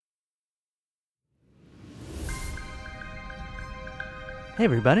Hey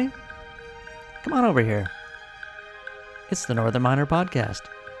everybody, come on over here. It's the Northern Miner Podcast.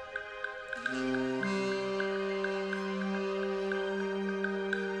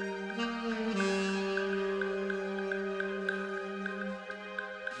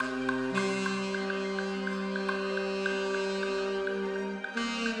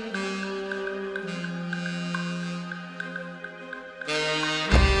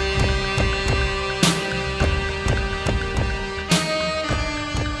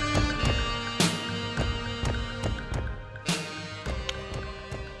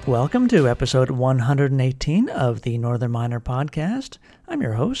 Welcome to episode 118 of the Northern Miner Podcast. I'm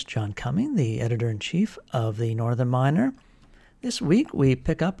your host, John Cumming, the editor-in-chief of the Northern Miner. This week, we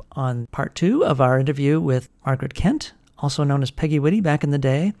pick up on part 2 of our interview with Margaret Kent, also known as Peggy Witte back in the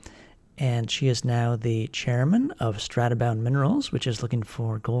day, and she is now the chairman of Stratabound Minerals, which is looking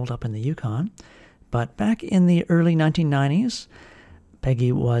for gold up in the Yukon. But back in the early 1990s,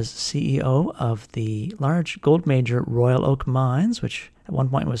 Peggy was CEO of the large gold major Royal Oak Mines, which at one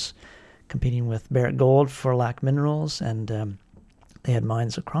point was competing with Barrick Gold for Lac Minerals, and they had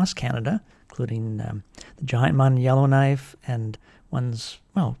mines across Canada, including the giant mine in Yellowknife and ones,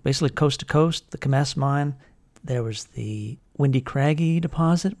 well, basically coast to coast, the Kemess mine. There was the Windy Craggy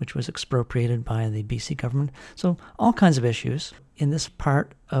deposit, which was expropriated by the BC government. So all kinds of issues. In this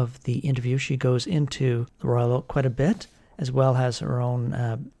part of the interview, she goes into the Royal Oak quite a bit, as well as her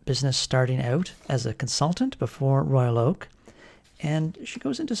own business starting out as a consultant before Royal Oak. And she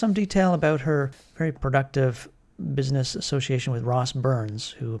goes into some detail about her very productive business association with Ross Burns,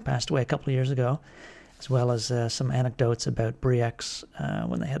 who passed away a couple of years ago, as well as some anecdotes about Bre-X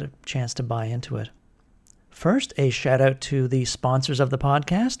when they had a chance to buy into it. First, a shout out to the sponsors of the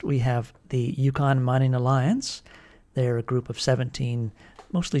podcast. We have the Yukon Mining Alliance. They're a group of 17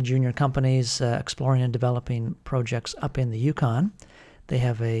 mostly junior companies exploring and developing projects up in the Yukon. They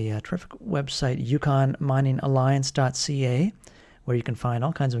have a terrific website, yukonminingalliance.ca, where you can find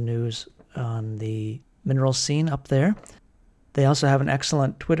all kinds of news on the mineral scene up there. They also have an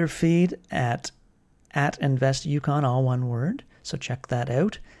excellent Twitter feed at @InvestYukon, all one word, so check that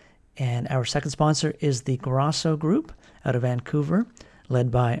out. And our second sponsor is the Grasso Group out of Vancouver, led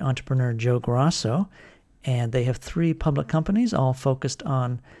by entrepreneur Joe Grasso. And they have 3 public companies, all focused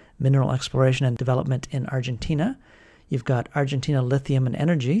on mineral exploration and development in Argentina. You've got Argentina Lithium and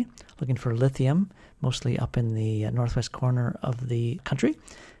Energy, looking for lithium, mostly up in the northwest corner of the country.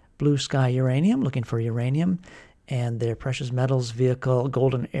 Blue Sky Uranium, looking for uranium. And their precious metals vehicle,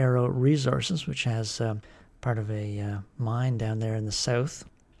 Golden Arrow Resources, which has part of a mine down there in the south.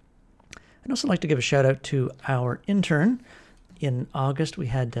 I'd also like to give a shout out to our intern. In August, we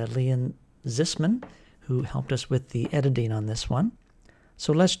had Leon Zisman, who helped us with the editing on this one.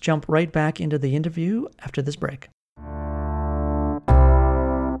 So let's jump right back into the interview after this break.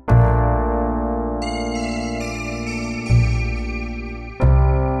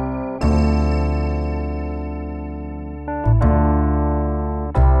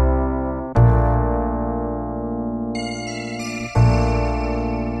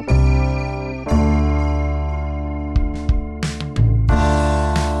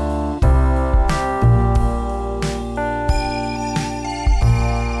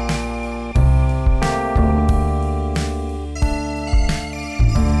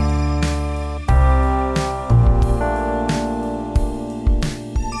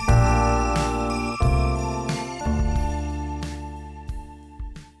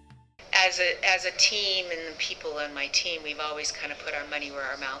 As a team, and the people on my team, we've always kind of put our money where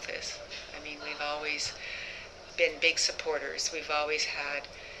our mouth is. I mean, we've always been big supporters. We've always had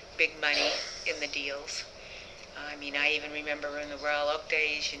big money in the deals. I mean, I even remember in the Royal Oak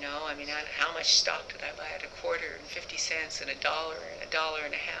days, how much stock did I buy at $0.25 and 50 cents and $1 and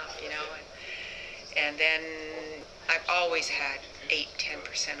 $1.50, and then I've always had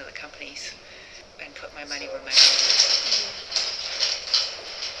 8-10% of the companies and put my money where my mouth is.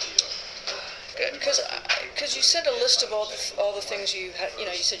 Because you sent a list of all the things you had. You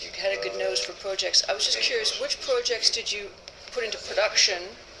said you had a good nose for projects. I was just curious, which projects did you put into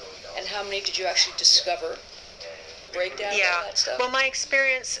production, and how many did you actually discover? Breakdown, all that stuff. Well, my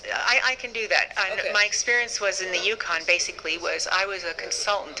experience, I can do that. Okay. My experience was in the Yukon. Basically, I was a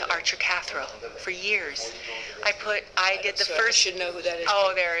consultant to Archer Cathro for years. I did the first. I should know who that is.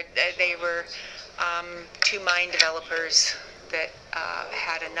 Oh, they were 2 mine developers that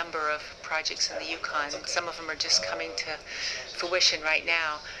had a number of projects in the Yukon. Some of them are just coming to fruition right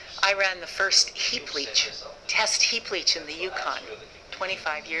now. I ran the first test heap leach in the Yukon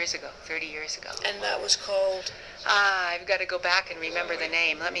 25 years ago, 30 years ago. And that was called? I've got to go back and remember the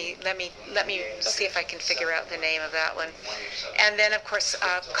name. Let me see if I can figure out the name of that one. And then, of course,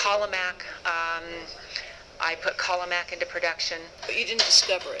 Collimac. I put Collimac into production. But you didn't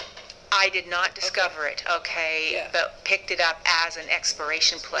discover it? I did not discover it, but picked it up as an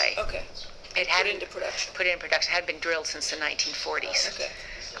exploration play. Okay. It had put into production. Put it in production. It had been drilled since the 1940s. Okay.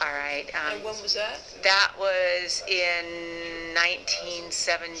 All right. And when was that? That was in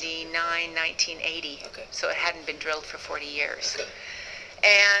 1979, 1980. Okay. So it hadn't been drilled for 40 years. Okay.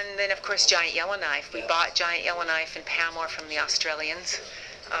 And then, of course, Giant Yellowknife. We bought Giant Yellowknife in Pamour from the Australians.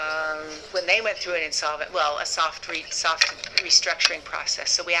 When they went through a soft restructuring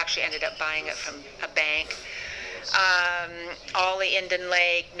process. So we actually ended up buying it from a bank. All the Indian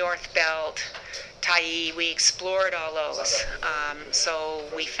Lake, North Belt, Tyee, we explored all those. So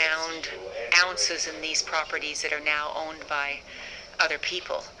we found ounces in these properties that are now owned by other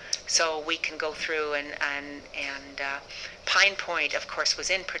people. So we can go through and Pine Point, of course, was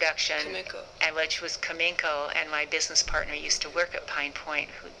in production, and which was Kaminko, and my business partner used to work at Pine Point,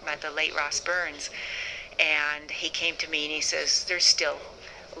 the late Ross Burns, and he came to me and he says, there's still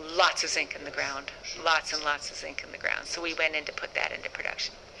lots of zinc in the ground, lots and lots of zinc in the ground. So we went in to put that into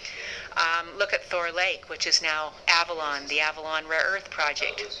production. Look at Thor Lake, which is now Avalon, the Avalon Rare Earth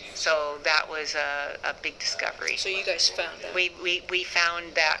Project. So that was a big discovery. So you guys found that? We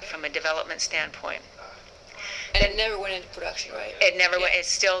found that from a development standpoint. And it never went into production, right? It never went. It's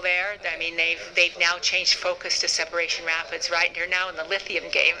still there. I mean, they've now changed focus to Separation Rapids, right? They're now in the lithium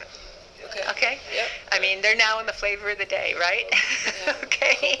game. Okay. Yep. I mean, they're now in the flavor of the day, right? Yeah.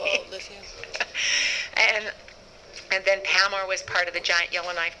 Okay. Cobalt, lithium. And then Pamour was part of the Giant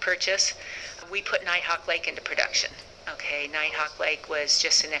Yellowknife purchase. We put Nighthawk Lake into production. Okay, Nighthawk Lake was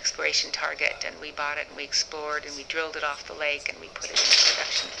just an exploration target, and we bought it and we explored and we drilled it off the lake and we put it into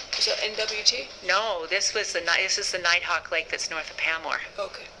production. Is that NWT? No, this is the Nighthawk Lake that's north of Pamour.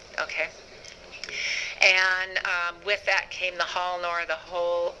 Okay. Okay. And with that came the Hallnor, the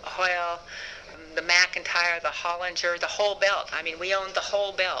Hoyle, the McIntyre, the Hollinger, the whole belt. I mean, we owned the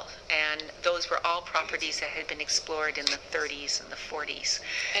whole belt, and those were all properties that had been explored in the 30s and the 40s.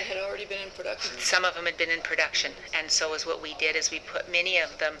 And had already been in production? Some of them had been in production, and so is what we did is we put many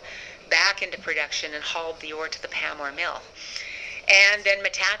of them back into production and hauled the ore to the Pamour mill. And then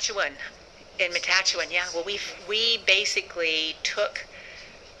Matachewan. In Matachewan, we basically took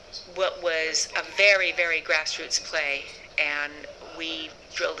what was a very, very grassroots play, and we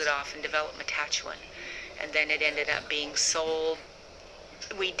drilled it off and developed Matachewan. And then it ended up being sold.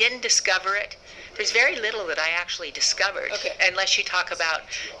 We didn't discover it. There's very little that I actually discovered, unless you talk about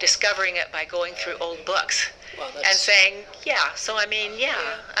discovering it by going through old books and saying, I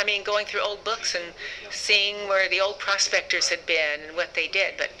mean, going through old books and seeing where the old prospectors had been and what they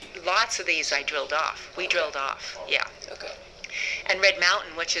did. But lots of these I drilled off. We drilled off, Okay. And Red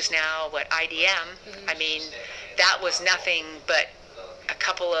Mountain, which is now, IDM, I mean, that was nothing but a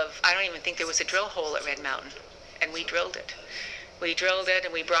couple of, I don't even think there was a drill hole at Red Mountain, and we drilled it. We drilled it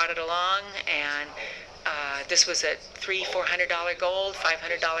and we brought it along, and this was at $300-400 gold,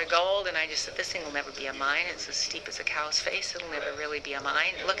 $500 gold, and I just said, this thing will never be a mine. It's as steep as a cow's face. It'll never really be a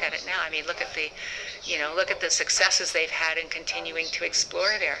mine. Look at it now. I mean, look at the successes they've had in continuing to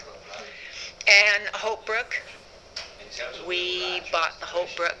explore there. And Hope Brook, we bought the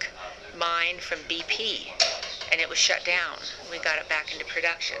Hope Brook mine from BP, and it was shut down. We got it back into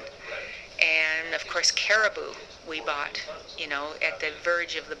production. And of course, Caribou, we bought, at the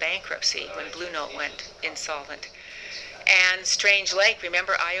verge of the bankruptcy when Blue Note went insolvent. And Strange Lake,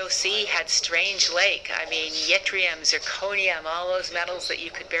 remember IOC had Strange Lake. I mean, yttrium, zirconium, all those metals that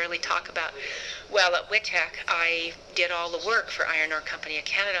you could barely talk about. Well, at Wittech, I did all the work for Iron Ore Company of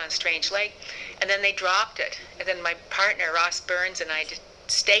Canada on Strange Lake, and then they dropped it. And then my partner, Ross Burns, and I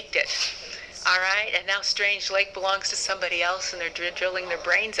staked it. All right, and now Strange Lake belongs to somebody else, and they're drilling their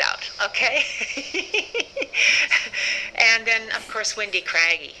brains out, okay? And then, of course, Windy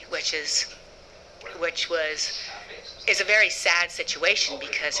Craggy, which is a very sad situation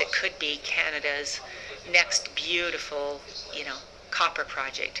because it could be Canada's next beautiful, copper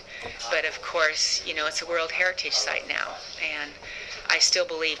project. But of course, it's a World Heritage Site now, and I still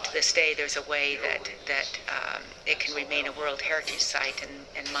believe to this day there's a way that it can remain a World Heritage Site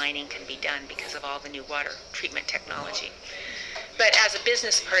and mining can be done because of all the new water treatment technology. But as a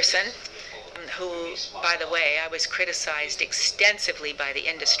business person, who, by the way, I was criticized extensively by the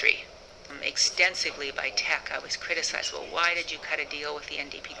industry, extensively by tech. I was criticized. Well, why did you cut a deal with the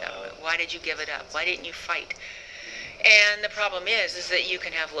NDP government? Why did you give it up? Why didn't you fight? And the problem is that you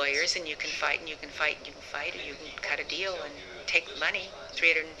can have lawyers and you can fight and you can fight and you can fight, or you can cut a deal take the money,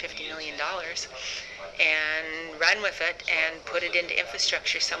 $350 million, and run with it and put it into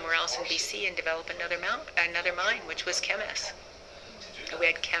infrastructure somewhere else in BC and develop another mine, which was Chemis. We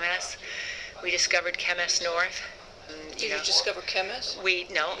had Chemis. We discovered Chemis North. Did you discover Chemis?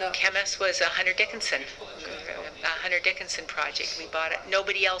 No. Chemis was a Hunter Dickinson project. We bought it.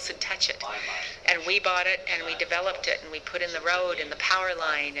 Nobody else would touch it. And we bought it, and we developed it, and we put in the road and the power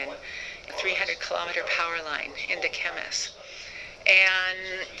line, and a 300-kilometer power line into Chemis.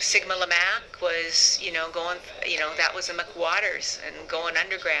 And Sigma Lamac was, going, that was a McWaters, and going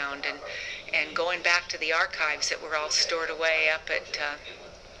underground, and going back to the archives that were all stored away up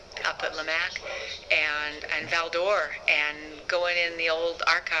at Lamac and Val-d'Or, and going in the old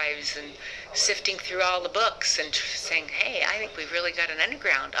archives and sifting through all the books and saying, hey, I think we've really got an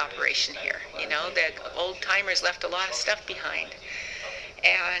underground operation here. The old timers left a lot of stuff behind.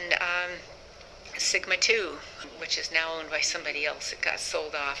 And Sigma 2, which is now owned by somebody else, it got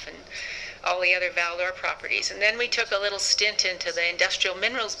sold off, and all the other Val-d'Or properties. And then we took a little stint into the industrial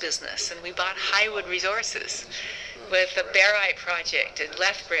minerals business, and we bought Highwood Resources with the Barite project at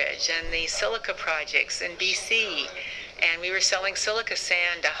Lethbridge and the silica projects in BC. And we were selling silica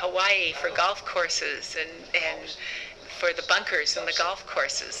sand to Hawaii for golf courses and for the bunkers and the golf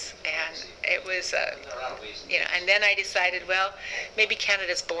courses. And it was, and then I decided, well, maybe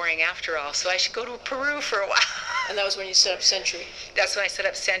Canada's boring after all, so I should go to Peru for a while. And that was when you set up Century? That's when I set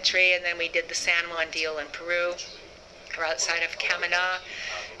up Century, and then we did the San Juan deal in Peru, or outside of Camana.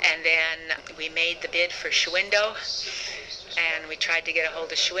 And then we made the bid for Shawindo, and we tried to get a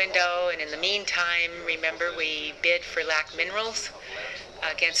hold of Shawindo. And in the meantime, remember, we bid for Lac Minerals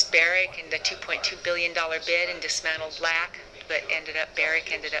against Barrick in the $2.2 billion bid and dismantled Lac, but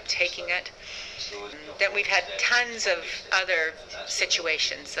Barrick ended up taking it. Then we've had tons of other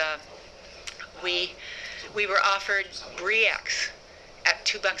situations. We were offered Bre-X at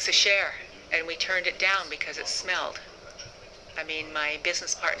 $2 a share, and we turned it down because it smelled. I mean, my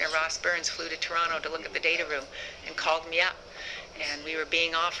business partner, Ross Burns, flew to Toronto to look at the data room and called me up. And we were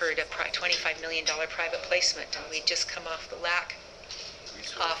being offered a $25 million private placement, and we'd just come off the LAC,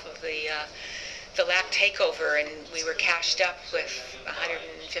 off of the LAC takeover, and we were cashed up with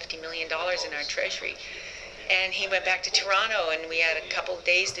 $150 million in our treasury. And he went back to Toronto, and we had a couple of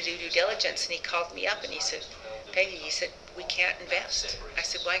days to do due diligence, and he called me up and he said, Peggy, he said, we can't invest. I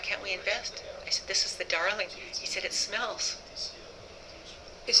said, why can't we invest? I said, this is the darling. He said, it smells.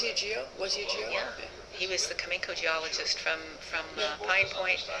 Is he a geo? Was he a geo? Yeah. He was the Cominco geologist from Pine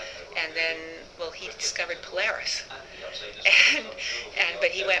Point, and then, he discovered Polaris.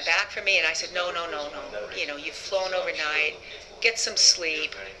 But he went back for me, and I said, no. You've flown overnight. Get some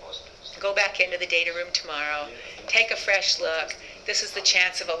sleep. Go back into the data room tomorrow. Take a fresh look. This is the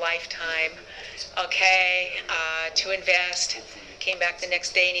chance of a lifetime. Okay, to invest. Came back the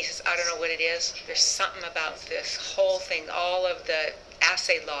next day, and he says, I don't know what it is. There's something about this whole thing, all of the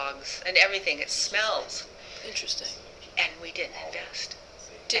assay logs and everything. It smells. Interesting. And we didn't invest.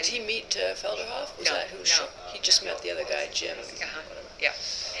 Did he meet Felderhoff? No. He just met the other guy, Jim. Yeah.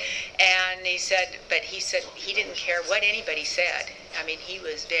 And he said he didn't care what anybody said. I mean, he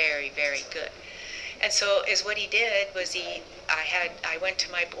was very, very good. And so what he did was I went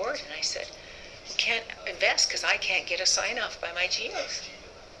to my board and I said, we can't invest because I can't get a sign-off by my geos.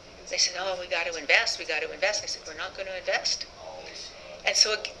 They said, oh, we got to invest. I said, we're not going to invest. And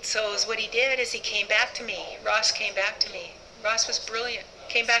so what he did is he came back to me. Ross came back to me. Ross was brilliant.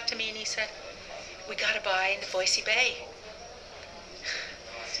 Came back to me and he said, we got to buy into Voisey Bay.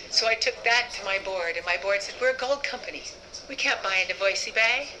 So I took that to my board, and my board said, we're a gold company. We can't buy into Voisey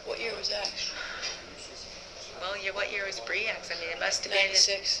Bay. What year was that? Well, what year was Bre-X? I mean, it must have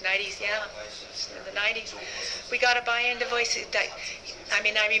 96. been 90s, yeah, in the 90s. We got to buy into Voisey. I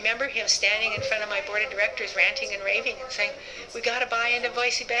mean, I remember him standing in front of my board of directors, ranting and raving and saying, we got to buy into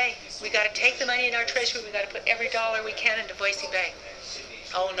Voisey Bay. We got to take the money in our treasury. We got to put every dollar we can into Voisey Bay.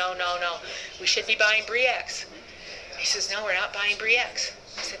 Oh, no. We should be buying Bre-X. He says, no, we're not buying Bre-X.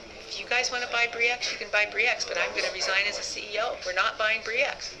 I said, if you guys want to buy Bre-X, you can buy Bre-X, but I'm going to resign as a CEO. We're not buying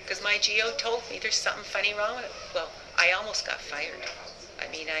Bre-X because my geo told me there's something funny wrong with it. Well, I almost got fired.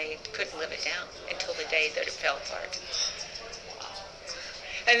 I mean, I couldn't live it down until the day that it fell apart.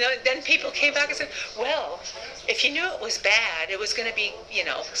 And then people came back and said, well, if you knew it was bad, it was going to be,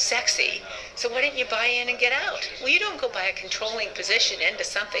 sexy. So why didn't you buy in and get out? Well, you don't go buy a controlling position into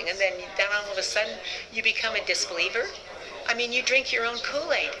something and then all of a sudden you become a disbeliever. I mean, you drink your own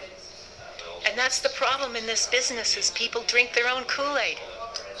Kool-Aid. And that's the problem in this business is people drink their own Kool-Aid.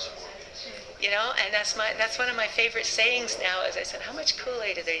 And that's one of my favorite sayings now, as I said, how much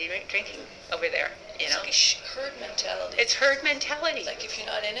Kool-Aid are they drinking over there? You know, it's like herd mentality. It's herd mentality. Like if you're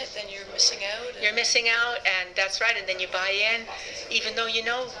not in it, then you're missing out. You're missing out, and that's right. And then you buy in, even though you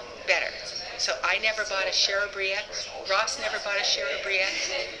know better. So I never bought a share of Briex. Ross never bought a share of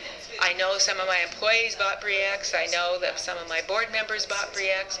Briex. I know some of my employees bought Briex. I know that some of my board members bought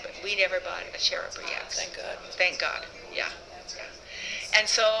Briex, but we never bought a share of Briex. Thank God. Thank God. Yeah. And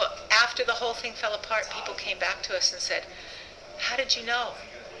so after the whole thing fell apart, people came back to us and said, "How did you know?"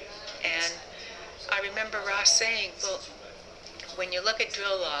 And I remember Ross saying, "Well, when you look at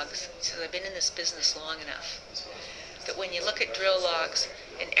drill logs," he says, "I've been in this business long enough, that when you look at drill logs,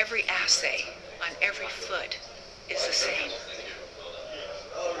 and every assay on every foot is the same.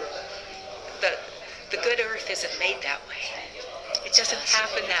 The good earth isn't made that way. It doesn't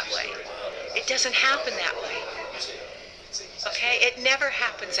happen that way. It doesn't happen that way. Okay? It never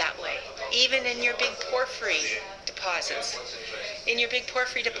happens that way. Even in your big porphyry deposits. In your big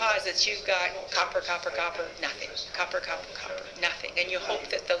porphyry deposits, you've got copper, copper, copper, nothing. Copper, copper, copper, nothing. And you hope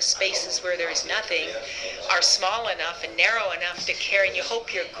that those spaces where there is nothing are small enough and narrow enough to carry, and you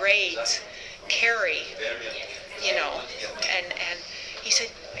hope your grades carry, you know. And he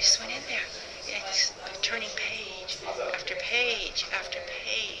said, I just went in there, and just turning page after page after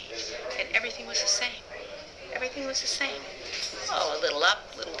page, and everything was the same. Everything was the same. Oh, a little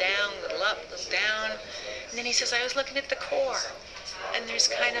up, a little down, a little up, a little down. And then he says, I was looking at the core, and there's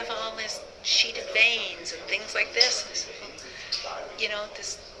kind of all this sheeted veins and things like this. And I said, you know,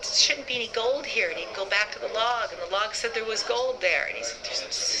 this shouldn't be any gold here. And he'd go back to the log, and the log said there was gold there. And he said,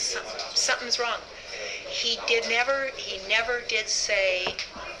 something's wrong. He never did say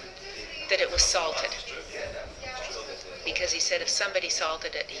that it was salted. Because he said if somebody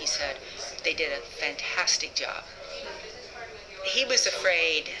salted it, he said, they did a fantastic job. He was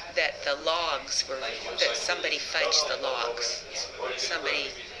afraid that the logs were, that somebody fudged the logs.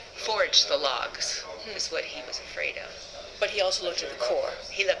 Somebody forged the logs, is what he was afraid of. But he also looked at the core.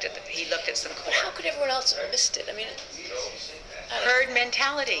 He looked at some core. How could everyone else have missed it? I mean, herd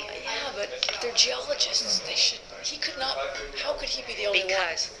mentality. Yeah, but they're geologists. He could not, how could he be the only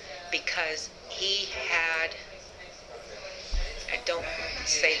one? Because he had, I don't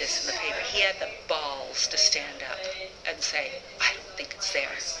say this in the paper, he had the balls to stand up and say, I don't think it's there.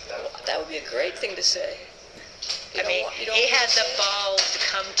 Well, that would be a great thing to say. He had the balls to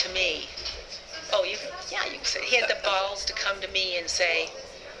come to me. Oh, you can say, he had the balls to come to me and say,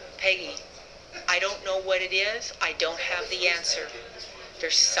 Peggy, I don't know what it is. I don't have the answer.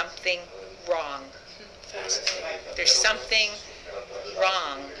 There's something wrong. There's something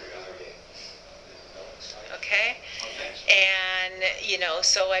wrong. Okay? And, you know,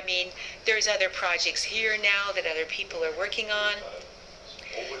 so I mean, there's other projects here now that other people are working on.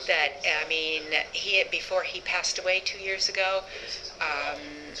 That, I mean, before he passed away 2 years ago,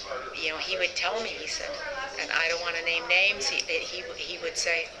 you know, he would tell me, he said, and I don't want to name names, he would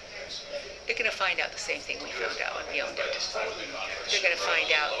say, they're going to find out the same thing we found out when we owned it. They're going to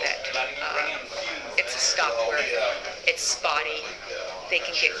find out that it's a stop work, it's spotty, they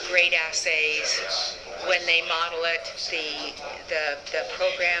can get great assays. When they model it, the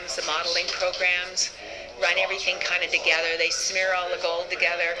programs, the modeling programs, run everything kind of together. They smear all the gold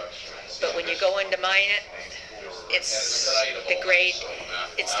together. But when you go in to mine it, it's the grade,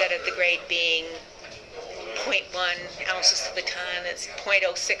 instead of the grade being 0.1 ounces to the ton, it's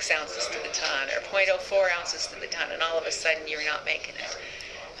 0.06 ounces to the ton, or 0.04 ounces to the ton, and all of a sudden you're not making it.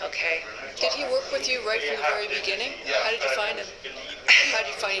 Okay? Did he work with you right from the very beginning? How did you find him? How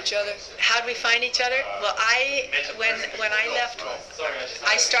did you find each other? How did we find each other? Well, when I left,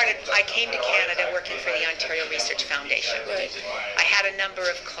 I came to Canada working for the Ontario Research Foundation. Right. I had a number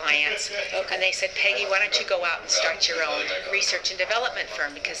of clients, and they said, Peggy, why don't you go out and start your own research and development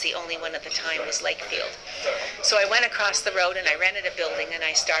firm, because the only one at the time was Lakefield. So I went across the road and I rented a building, and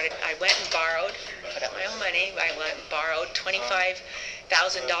I went and borrowed, put up my own money, I went and borrowed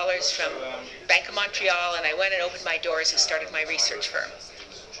 $25,000 from Bank of Montreal, and I went and opened my doors and started my research firm.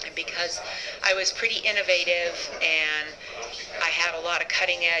 And because I was pretty innovative and I had a lot of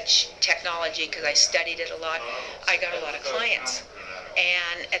cutting edge technology, because I studied it a lot, I got a lot of clients.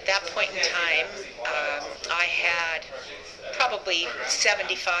 And at that point in time, I had probably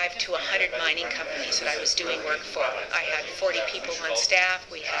 75 to 100 mining companies that I was doing work for. I had 40 people on staff.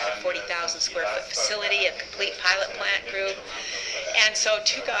 We had a 40,000 square foot facility, a complete pilot plant group. And so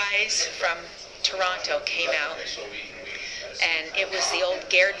two guys from Toronto came out, and it was the old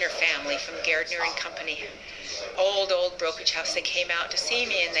Gardner family from Gardner and Company. Old brokerage house. They came out to see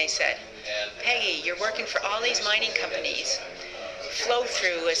me and they said, Peggy, you're working for all these mining companies.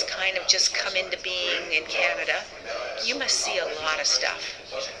 Flow-through has kind of just come into being in Canada. You must see a lot of stuff.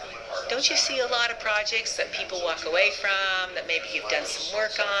 don't you see a lot of projects that people walk away from, that maybe you've done some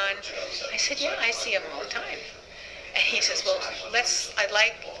work on? I said, yeah, I see them all the time. And he says, well,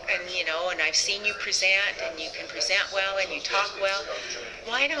 and I've seen you present, and you can present well, and you talk well.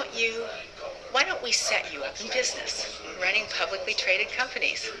 Why don't we set you up in business, running publicly traded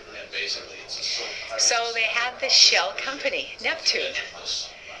companies? So they had this shell company, Neptune.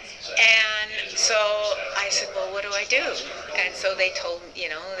 And so I said, well, what do I do? And so they told me,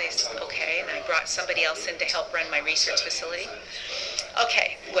 they said, okay, and I brought somebody else in to help run my research facility.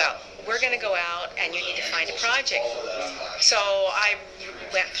 Okay, well, we're going to go out, and you need to find a project. So I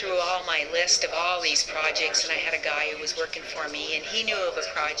went through all my list of all these projects, and I had a guy who was working for me, and he knew of a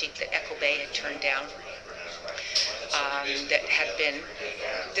project that Echo Bay had turned down. That had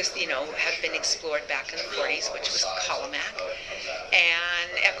been explored back in the 40s, which was Colamac.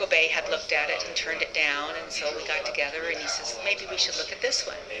 And Echo Bay had looked at it and turned it down, and so we got together, and he says, maybe we should look at this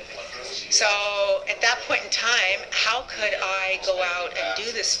one. So at that point in time, how could I go out and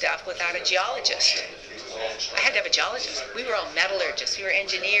do this stuff without a geologist? I had to have a geologist. We were all metallurgists, we were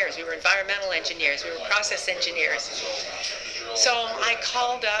engineers, we were environmental engineers, we were process engineers. So I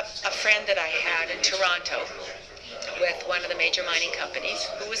called up a friend that I had in Toronto with one of the major mining companies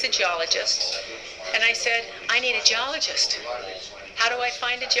who was a geologist, and I said, I need a geologist. How do I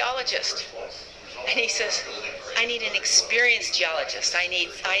find a geologist? And he says, I need an experienced geologist. I need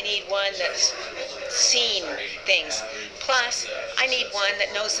one that's seen things. Plus, I need one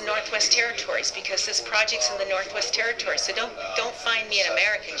that knows the Northwest Territories, because this project's in the Northwest Territories. So don't find me an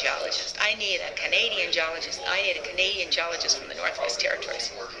American geologist. I need a Canadian geologist. I need a Canadian geologist from the Northwest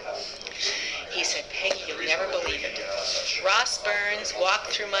Territories. He said, Peggy, you'll never believe it. Ross Burns walked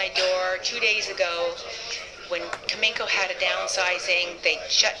through my door 2 days ago. When Cominco had a downsizing, they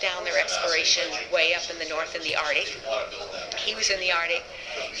shut down their exploration way up in the north in the Arctic. He was in the Arctic.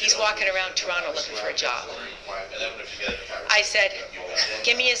 He's walking around Toronto looking for a job. I said,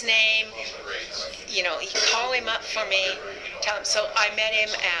 give me his name. Call him up for me. Tell him. So I met him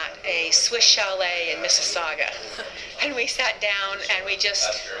at a Swiss chalet in Mississauga. And we sat down and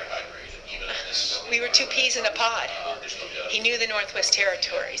we were two peas in a pod. He knew the Northwest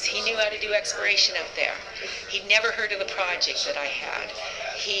Territories. He knew how to do exploration up there. He'd never heard of the project that I had.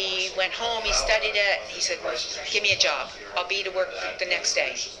 He went home, he studied it. He said, give me a job. I'll be to work the next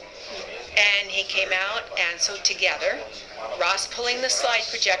day. And he came out, and so together, Ross pulling the slide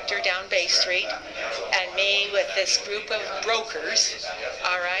projector down Bay Street, and me with this group of brokers,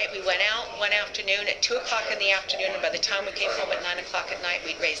 all right, we went out one afternoon at 2 o'clock in the afternoon, and by the time we came home at 9 o'clock at night,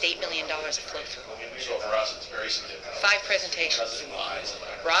 we'd raised $8 million of flow-through. 5 presentations.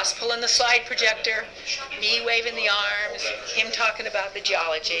 Ross pulling the slide projector, me waving the arms, him talking about the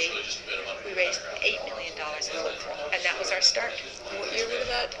geology. We raised $8 million of flow-through, and that was our start. What year would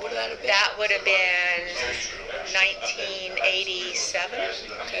that have been? That would have been 1987.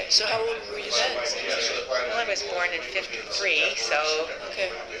 Okay, so how old were you then? Well, I was born in 53, so...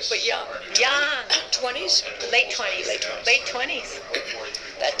 Okay, but young. Young. 20s? Late 20s. Late 20s.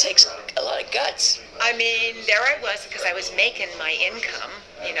 That takes a lot of guts. I mean, there I was, because I was making my income,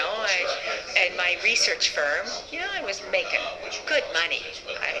 and my research firm, I was making good money,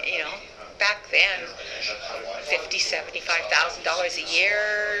 back then, $50,000, $75,000 a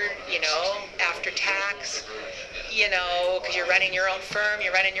year, after tax, because you're running your own firm,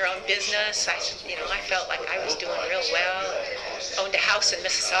 you're running your own business. I felt like I was doing real well. Owned a house in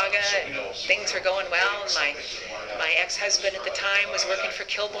Mississauga, and things were going well. And my ex-husband at the time was working for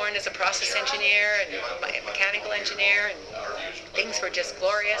Kilbourne as a process engineer and a mechanical engineer, and things were just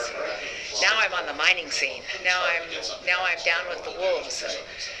glorious. Now I'm on the mining scene. Now I'm down with the wolves.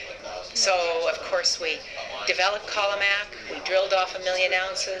 So, of course, we developed Colamac. We drilled off 1 million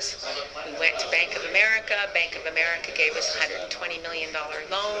ounces. We went to Bank of America. Bank of America gave us a $120 million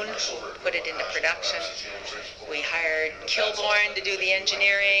loan, put it into production. We hired Kilbourne to do the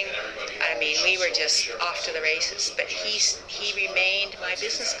engineering. I mean, we were just off to the races. But he remained my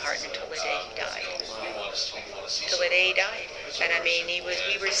business partner till the day he died. And I mean, we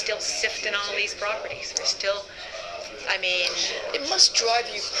were still sifting all these properties. We're still... It must drive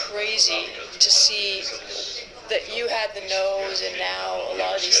you crazy to see that you had the nose and now a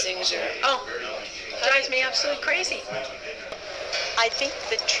lot of these things are... Oh, drives me absolutely crazy. I think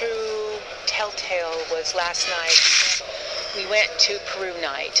the true telltale was last night. We went to Peru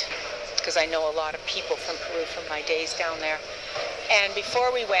night, because I know a lot of people from Peru from my days down there. And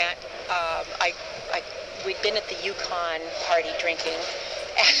before we went, we'd been at the Yukon party drinking,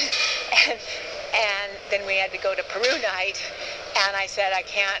 and then we had to go to Peru night, And I said, I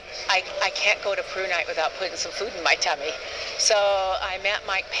can't go to Peru night without putting some food in my tummy. So I met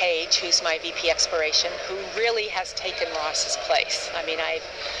Mike Page, who's my VP Exploration, who really has taken Ross's place. I mean, I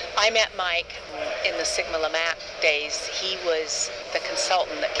met Mike in the Sigma Lamac days. He was the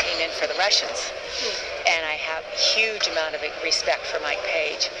consultant that came in for the Russians. And I have a huge amount of respect for Mike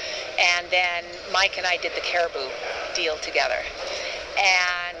Page. And then Mike and I did the Caribou deal together.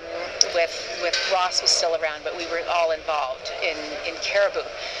 And with Ross was still around, but we were all involved in Caribou.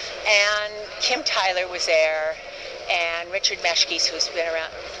 And Kim Tyler was there, and Richard Meshke, who's been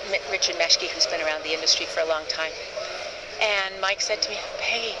around the industry for a long time. And Mike said to me,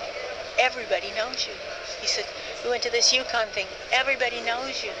 "Peggy, everybody knows you." He said, "We went to this Yukon thing. Everybody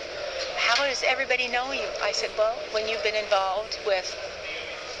knows you. How does everybody know you?" I said, "Well, when you've been involved with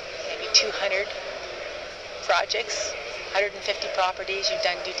maybe 200 projects, 150 properties, you've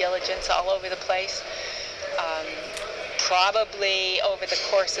done due diligence all over the place. Probably over the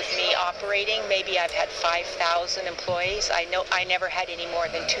course of me operating, maybe I've had 5,000 employees. I know I never had any more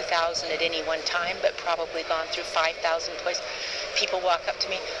than 2,000 at any one time, but probably gone through 5,000 employees. People walk up to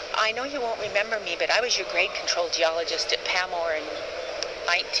me, "I know you won't remember me, but I was your grade control geologist at Pamour in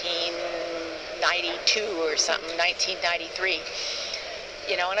 1992 or something, 1993.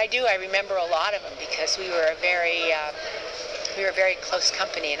 You know, and I remember a lot of them because we were a very close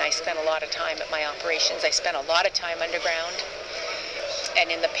company, and I spent a lot of time at my operations. I spent a lot of time underground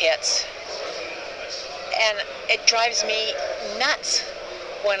and in the pits. And it drives me nuts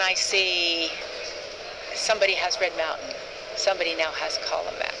when I see somebody has Red Mountain, somebody now has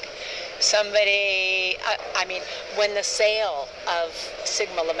Columbus, somebody, when the sale of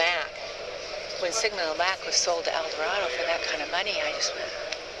Sigma Lamac, when Sigma Lamac was sold to Eldorado for that kind of money, I just went,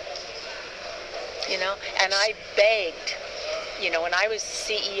 and I begged, when I was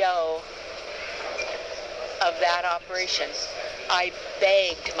CEO of that operation, I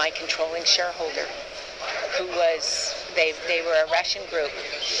begged my controlling shareholder, who was, they were a Russian group.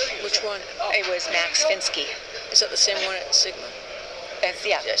 Which one? It was Max Finsky. Is that the same one at Sigma?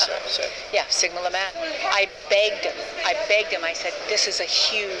 Yeah. Yes, sorry. Yeah, Sigma Lamac. I begged him. I said, "This is a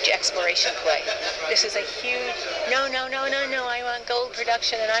huge exploration play. This is a huge, no, I want gold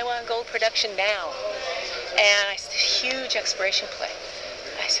production, and I want gold production now." And I said, "Huge exploration play."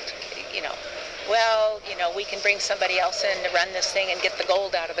 I said, we can bring somebody else in to run this thing and get the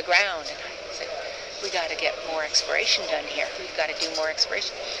gold out of the ground. And I said, "We got to get more exploration done here. We've got to do more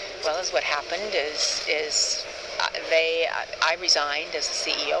exploration." Well, as what happened is I resigned as the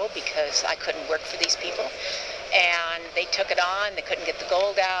CEO because I couldn't work for these people. And they took it on. They couldn't get the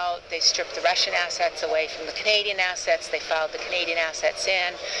gold out. They stripped the Russian assets away from the Canadian assets. They filed the Canadian assets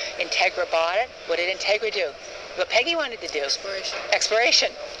in. Integra bought it. What did Integra do? What Peggy wanted to do.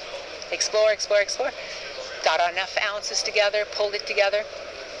 Exploration. Explore. Got enough ounces together, pulled it together.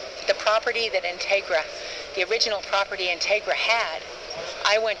 The property that Integra, the original property Integra had,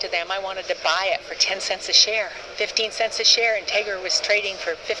 I went to them. I wanted to buy it for 10 cents a share, 15 cents a share. Integra was trading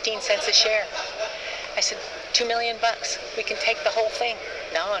for 15 cents a share. I said, $2 million. We can take the whole thing.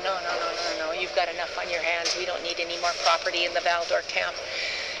 No. You've got enough on your hands. We don't need any more property in the Val-d'Or camp.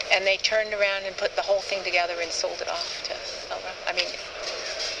 And they turned around and put the whole thing together and sold it off to Val-d'Or.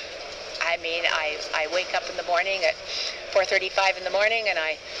 I wake up in the morning at 4:35 in the morning, and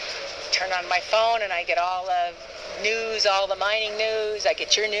I turn on my phone, and I get all the news, all the mining news. I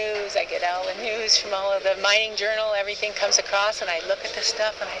get your news. I get all the news from all of the mining journal. Everything comes across, and I look at this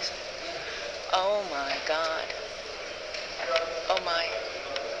stuff, and I say, "Oh my God. Oh my."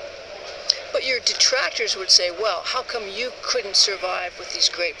 But your detractors would say, well, how come you couldn't survive with these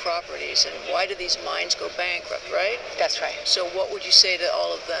great properties, and why do these mines go bankrupt, right? That's right. So what would you say to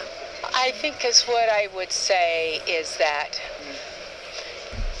all of them? I think what I would say is that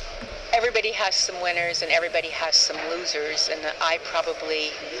everybody has some winners and everybody has some losers, and I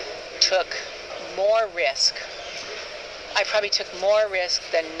probably took more risk. I probably took more risk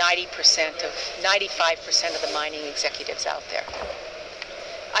than 95% of the mining executives out there.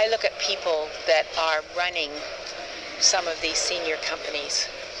 I look at people that are running some of these senior companies,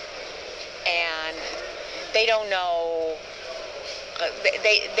 and they don't know,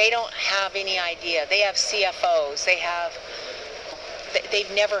 they don't have any idea. They have CFOs,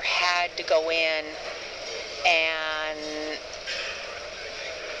 they've never had to go in and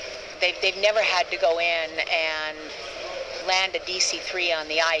they've never had to go in and land a DC-3 on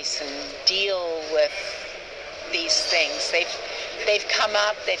the ice and deal with these things. They've come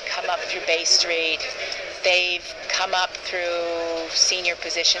up through Bay Street. They've come up through senior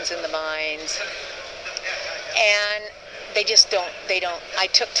positions in the mines. And they don't, I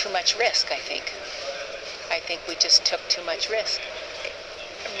took too much risk, I think. I think we just took too much risk.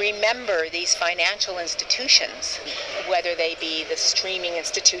 Remember, these financial institutions, whether they be the streaming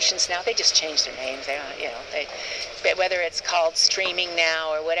institutions now, they just changed their names. They don't, but whether it's called streaming now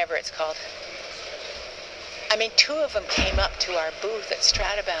or whatever it's called. I mean, two of them came up to our booth at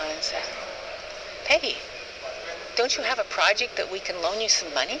Stratabound and said, "Peggy, don't you have a project that we can loan you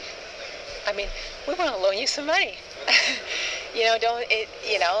some money? I mean, we want to loan you some money." And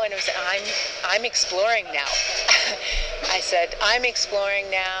it was, I'm exploring now. I said, I'm exploring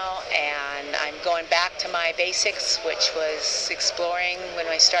now, and I'm going back to my basics, which was exploring when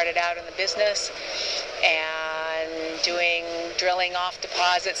I started out in the business, and doing drilling off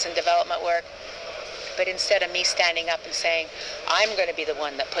deposits and development work. But instead of me standing up and saying, I'm going to be the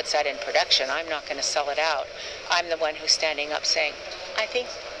one that puts that in production, I'm not going to sell it out, I'm the one who's standing up saying, I think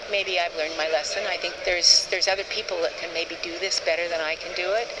maybe I've learned my lesson. I think there's other people that can maybe do this better than I can do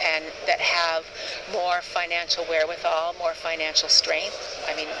it, and that have more financial wherewithal, more financial strength.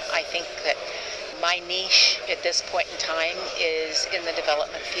 I mean, I think that my niche at this point in time is in the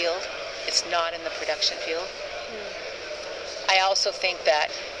development field. It's not in the production field. I also think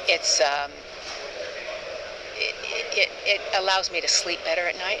that it's it allows me to sleep better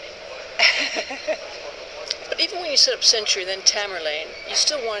at night. But even when you set up Century, then Tamerlane, you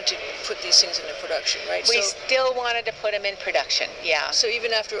still wanted to put these things into production, right? We still wanted to put them in production, yeah. So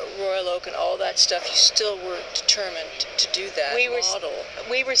even after Royal Oak and all that stuff, you still were determined to do that model.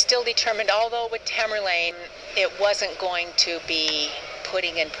 We were still determined, although with Tamerlane, it wasn't going to be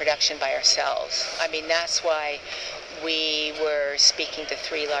putting in production by ourselves. I mean, that's why we were speaking to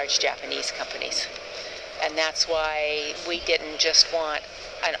 3 large Japanese companies. And that's why we didn't just want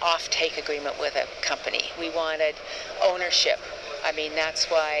an off-take agreement with a company. We wanted ownership. I mean, that's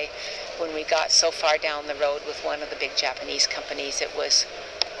why when we got so far down the road with one of the big Japanese companies, it was,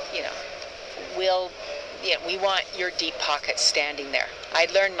 we want your deep pockets standing there.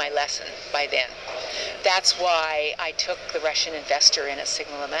 I'd learned my lesson by then. That's why I took the Russian investor in at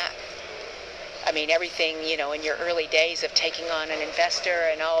Sigma-Lamac. I mean, everything, in your early days of taking on an investor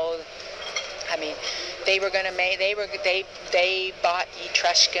and they were going to make. They bought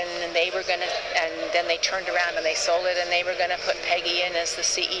Etruscan, and then they turned around and they sold it, and they were going to put Peggy in as the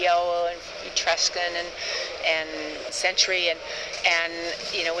CEO of Etruscan and Century, and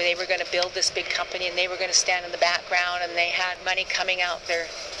they were going to build this big company, and they were going to stand in the background, and they had money coming out the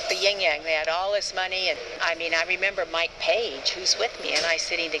yin yang. They had all this money, and I remember Mike Page, who's with me, and I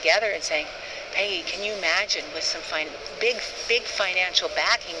sitting together and saying, Peggy, can you imagine with some big financial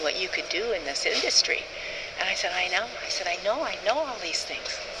backing what you could do in this industry? And I said, I know. I know all these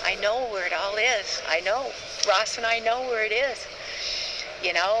things. I know where it all is. I know. Ross and I know where it is.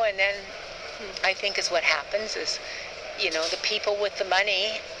 And then I think is what happens is, the people with the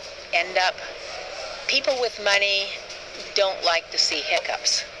money people with money don't like to see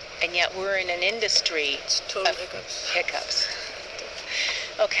hiccups. And yet we're in an industry total of hiccups.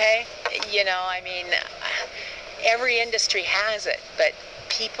 Okay? Every industry has it, but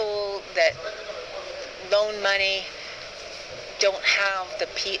people that loan money don't have the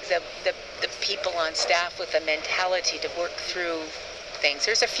people on staff with the mentality to work through things.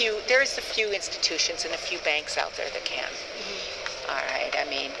 There's a few institutions and a few banks out there that can. Mm-hmm. All right,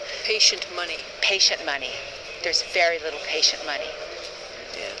 patient money. There's very little patient money.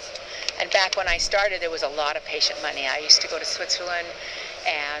 Yes. And back when I started, there was a lot of patient money. I used to go to Switzerland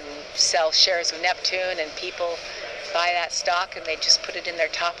and sell shares of Neptune, and people buy that stock and they just put it in their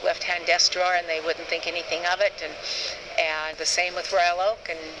top left-hand desk drawer and they wouldn't think anything of it. And the same with Royal Oak,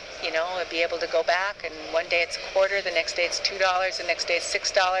 and I'd be able to go back, and one day it's a quarter, the next day it's $2, the next day it's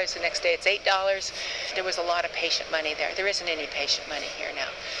 $6, the next day it's $8. There was a lot of patient money there. There isn't any patient money here now,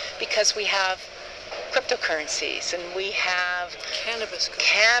 because we have cryptocurrencies and we have cannabis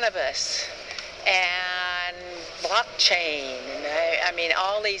and blockchain, and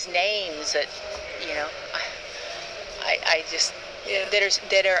all these names that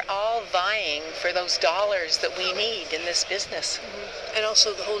that are all vying for those dollars that we need in this business. Mm-hmm. And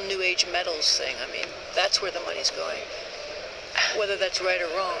also the whole New Age metals thing. That's where the money's going. Whether that's right or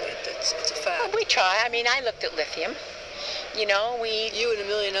wrong, it's a fact. Well, we try. I looked at lithium. You and a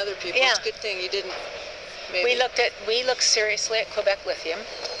million other people. Yeah. It's a good thing you didn't. Maybe. We looked seriously at Quebec lithium,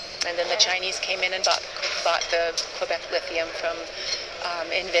 and then the Chinese came in and bought the Quebec lithium from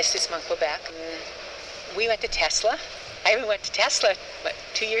Investissement Quebec. And we went to Tesla. I even went to Tesla,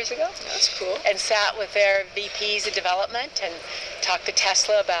 2 years ago? That's cool. And sat with their VPs of development and talked to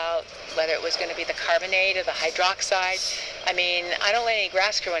Tesla about whether it was going to be the carbonate or the hydroxide. I don't let any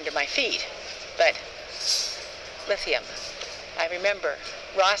grass grow under my feet, but lithium. I remember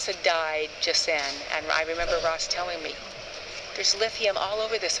Ross had died just then, and I remember Ross telling me, there's lithium all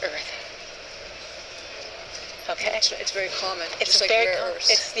over this earth. Okay? It's very common, It's just like very rare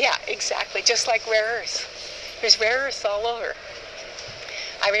earths. Yeah, exactly, just like rare earths. There's rare earths all over.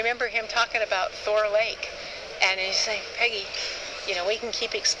 I remember him talking about Thor Lake, and he's saying, Peggy, we can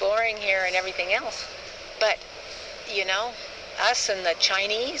keep exploring here and everything else, but, us and the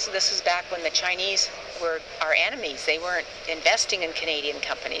Chinese, this is back when the Chinese were our enemies. They weren't investing in Canadian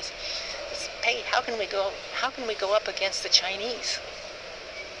companies. Peggy, how can we go up against the Chinese?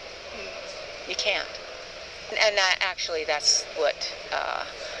 You can't. And actually, that's what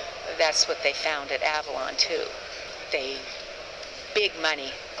they found at Avalon too. Big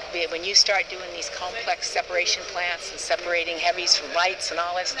money. When you start doing these complex separation plants and separating heavies from lights and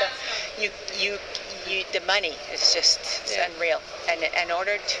all that stuff, the money is just unreal. And in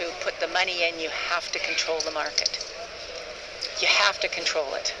order to put the money in, you have to control the market. You have to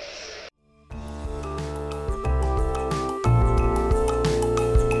control it.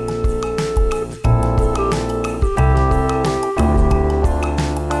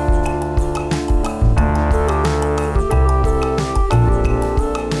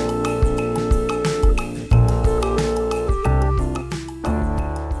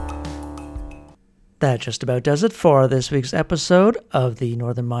 That just about does it for this week's episode of the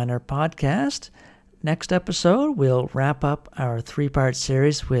Northern Miner podcast. Next episode, we'll wrap up our 3-part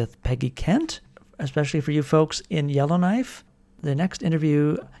series with Peggy Kent, especially for you folks in Yellowknife. The next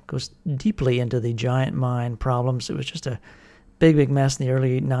interview goes deeply into the giant mine problems. It was just a big mess in the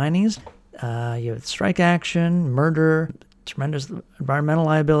early 90s. You have strike action, murder, tremendous environmental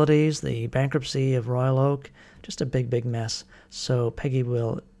liabilities, the bankruptcy of Royal Oak, just a big mess. So Peggy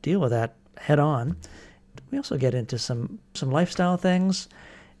will deal with that head on. We also get into some lifestyle things,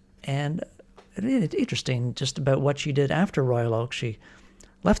 and it's interesting just about what she did after Royal Oak. She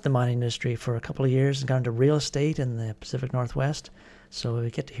left the mining industry for a couple of years and got into real estate in the Pacific Northwest. So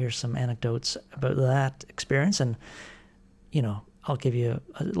we get to hear some anecdotes about that experience. And, I'll give you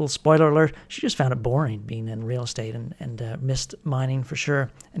a little spoiler alert. She just found it boring being in real estate and missed mining for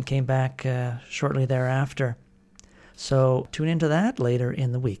sure, and came back shortly thereafter. So tune into that later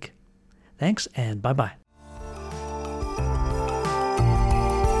in the week. Thanks, and bye-bye.